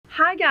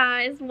Hi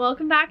guys,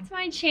 welcome back to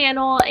my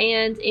channel,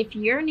 and if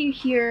you're new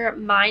here,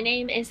 my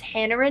name is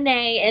Hannah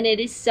Renee and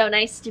it is so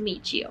nice to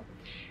meet you.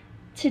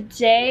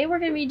 Today we're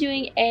going to be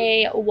doing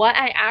a what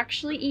I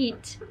actually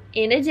eat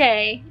in a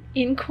day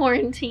in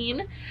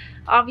quarantine.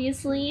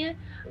 Obviously,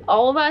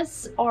 all of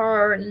us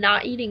are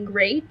not eating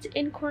great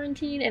in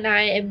quarantine and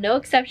I am no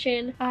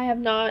exception. I have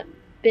not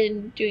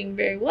been doing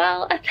very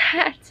well at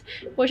that,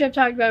 which I've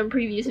talked about in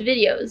previous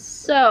videos.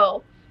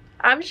 So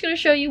I'm just going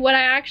to show you what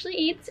I actually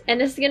eat,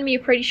 and this is going to be a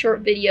pretty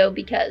short video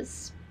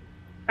because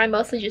I'm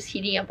mostly just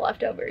heating up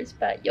leftovers,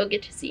 but you'll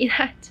get to see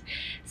that.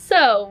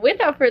 So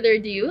without further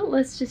ado,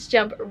 let's just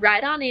jump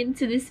right on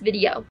into this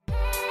video.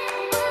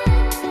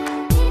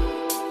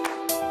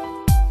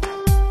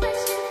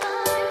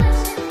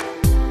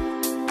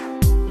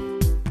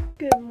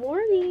 Good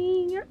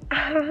morning.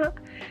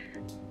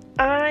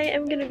 I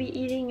am going to be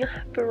eating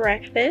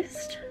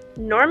breakfast.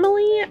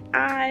 Normally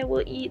I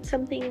will eat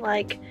something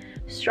like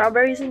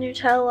strawberries and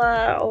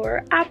Nutella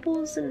or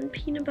apples and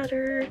peanut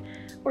butter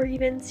or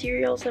even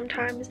cereal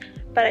sometimes,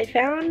 but I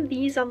found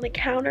these on the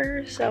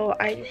counter, so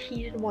I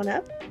heated one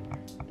up.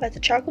 That's a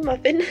chocolate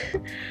muffin.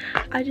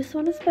 I just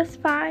want to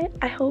specify,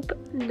 I hope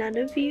none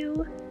of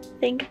you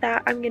think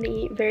that I'm gonna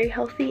eat very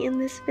healthy in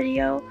this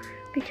video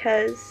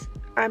because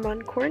I'm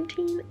on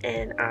quarantine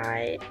and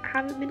I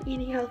haven't been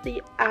eating healthy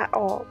at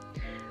all.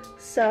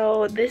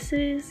 So this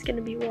is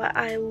gonna be what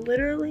I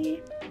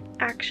literally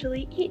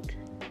actually eat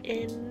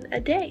in a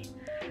day.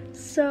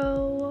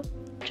 So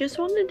just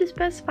wanted to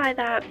specify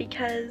that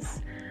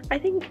because I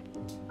think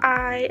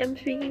I am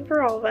speaking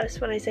for all of us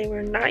when I say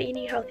we're not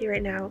eating healthy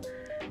right now.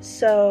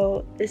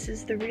 So this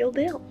is the real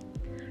deal.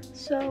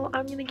 So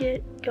I'm gonna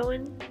get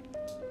going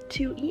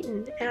to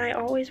eating, and I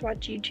always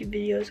watch YouTube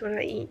videos when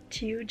I eat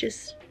too.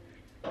 Just,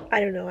 I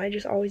don't know, I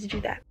just always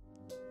do that.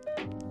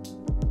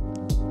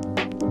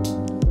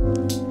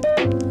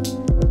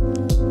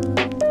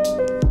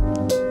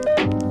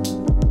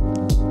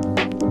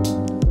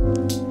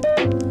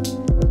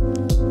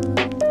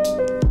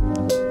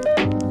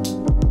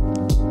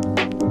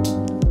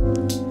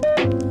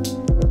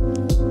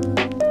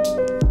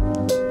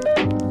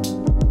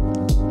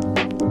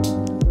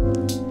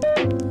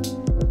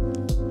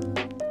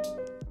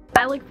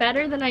 I look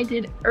better than I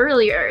did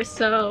earlier,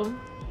 so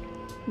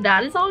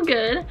that is all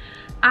good.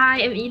 I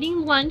am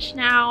eating lunch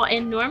now,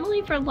 and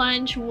normally for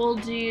lunch we'll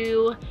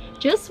do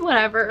just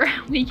whatever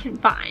we can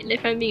find.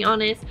 If I'm being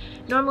honest,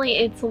 normally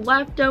it's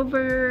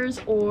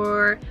leftovers,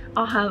 or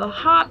I'll have a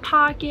Hot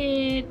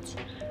Pocket,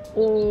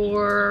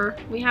 or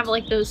we have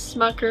like those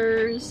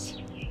Smuckers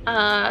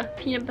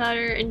peanut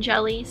butter and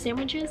jelly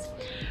sandwiches.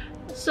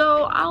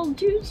 So I'll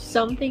do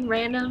something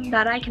random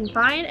that I can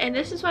find, and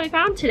this is what I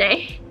found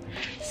today.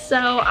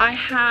 So I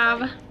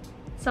have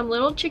some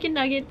little chicken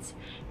nuggets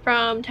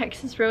from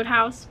Texas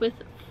Roadhouse with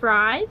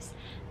fries,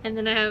 and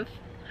then I have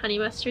honey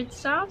mustard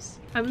sauce.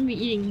 I'm gonna be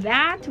eating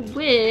that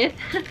with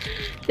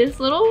this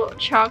little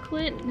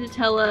chocolate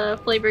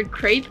Nutella flavored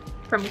crepe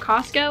from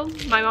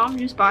Costco. My mom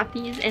just bought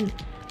these and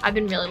I've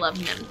been really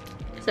loving them,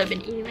 so I've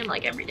been eating them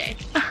like every day.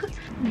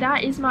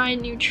 That is my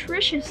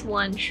nutritious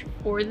lunch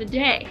for the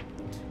day.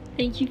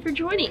 Thank you for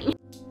joining.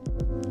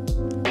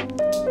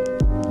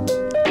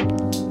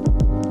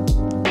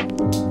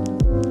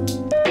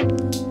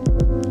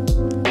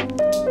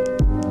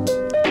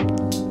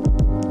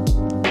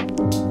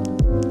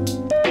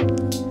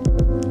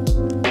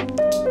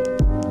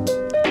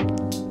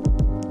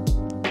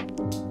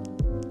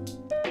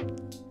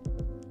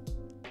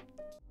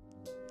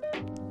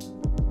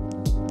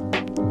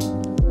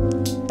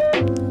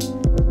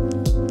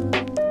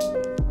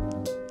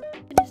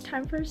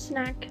 Time for a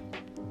snack.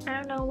 I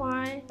don't know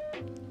why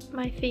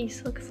my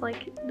face looks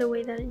like the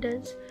way that it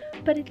does,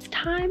 but it's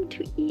time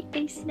to eat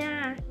a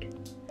snack.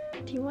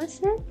 Do you want a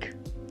snack?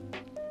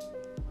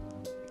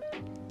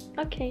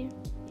 Okay,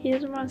 he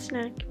doesn't want a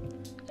snack,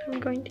 so I'm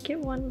going to get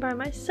one by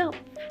myself.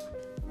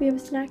 We have a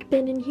snack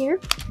bin in here,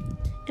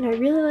 and I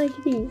really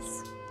like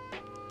these,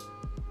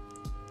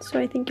 so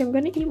I think I'm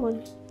gonna eat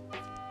one.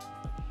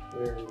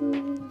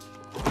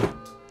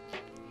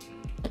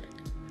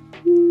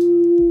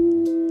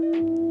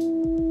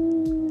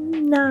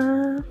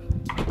 Nah.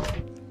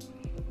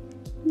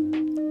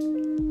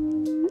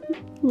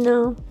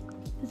 No.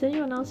 Does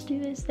anyone else do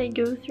this? They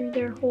go through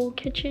their whole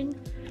kitchen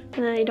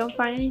and then they don't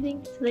find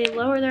anything, so they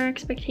lower their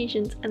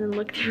expectations and then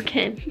look through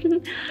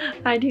again.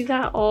 I do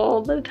that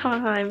all the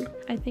time.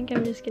 I think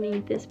I'm just gonna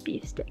eat this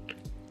beef stick.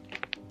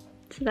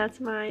 So that's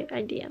my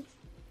idea.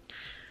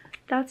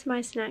 That's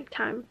my snack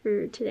time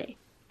for today.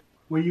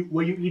 What you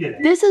eat today?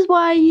 This is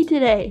what I eat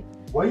today.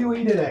 What you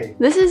eat today?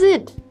 This is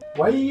it.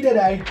 What you eat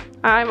today?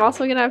 I'm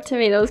also gonna have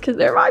tomatoes because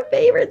they're my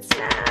favorite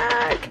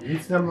snack.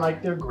 Eat them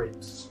like they're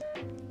grapes.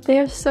 They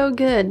are so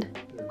good.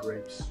 They're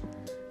grapes.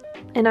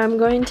 And I'm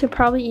going to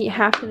probably eat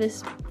half of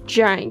this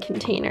giant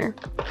container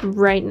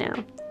right now.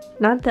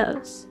 Not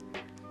those,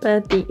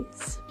 but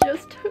these.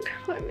 Just took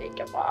my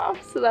makeup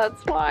off, so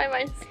that's why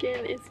my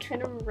skin is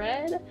kind of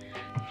red,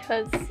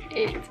 because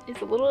it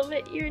is a little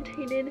bit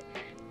irritated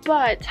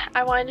But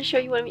I wanted to show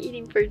you what I'm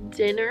eating for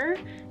dinner.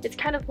 It's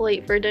kind of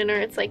late for dinner,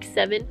 it's like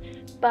 7,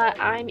 but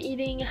I'm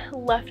eating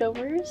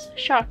leftovers.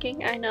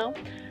 Shocking, I know.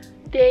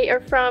 They are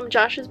from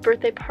Josh's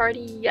birthday party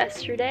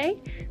yesterday.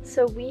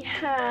 So we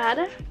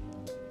had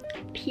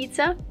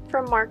pizza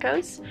from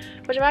Marco's,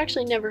 which I've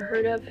actually never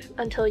heard of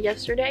until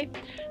yesterday.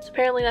 So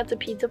apparently that's a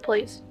pizza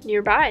place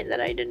nearby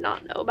that I did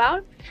not know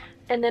about.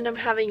 And then I'm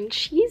having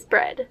cheese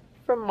bread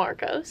from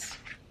Marco's.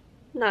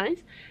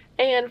 Nice.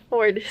 And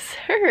for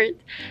dessert,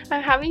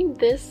 I'm having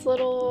this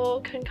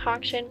little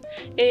concoction.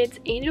 It's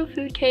angel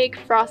food cake,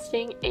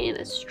 frosting,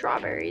 and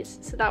strawberries.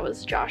 So that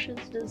was Josh's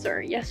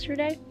dessert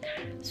yesterday.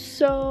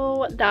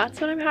 So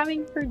that's what I'm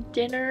having for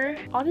dinner.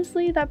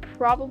 Honestly, that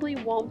probably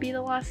won't be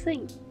the last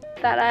thing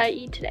that I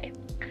eat today.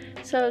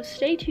 So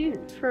stay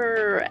tuned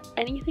for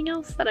anything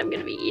else that I'm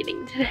going to be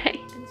eating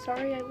today. I'm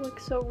sorry I look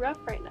so rough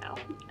right now.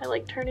 I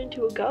like turn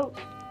into a ghost.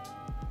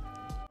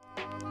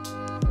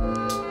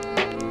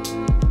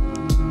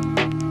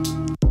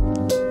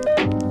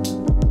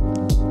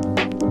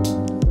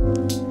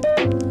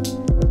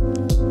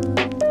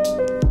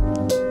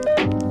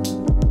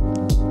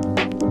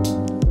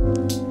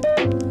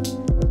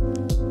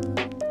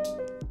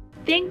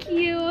 Thank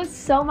you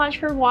so much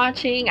for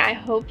watching. I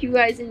hope you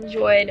guys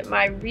enjoyed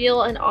my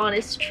real and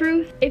honest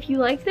truth. If you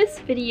like this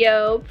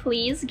video,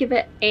 please give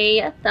it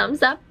a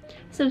thumbs up.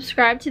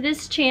 Subscribe to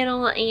this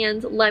channel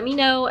and let me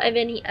know of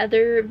any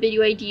other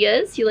video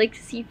ideas you'd like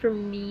to see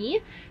from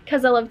me,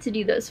 because I love to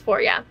do those for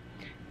you.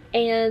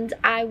 And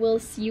I will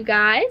see you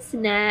guys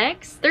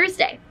next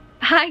Thursday.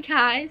 Bye,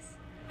 guys.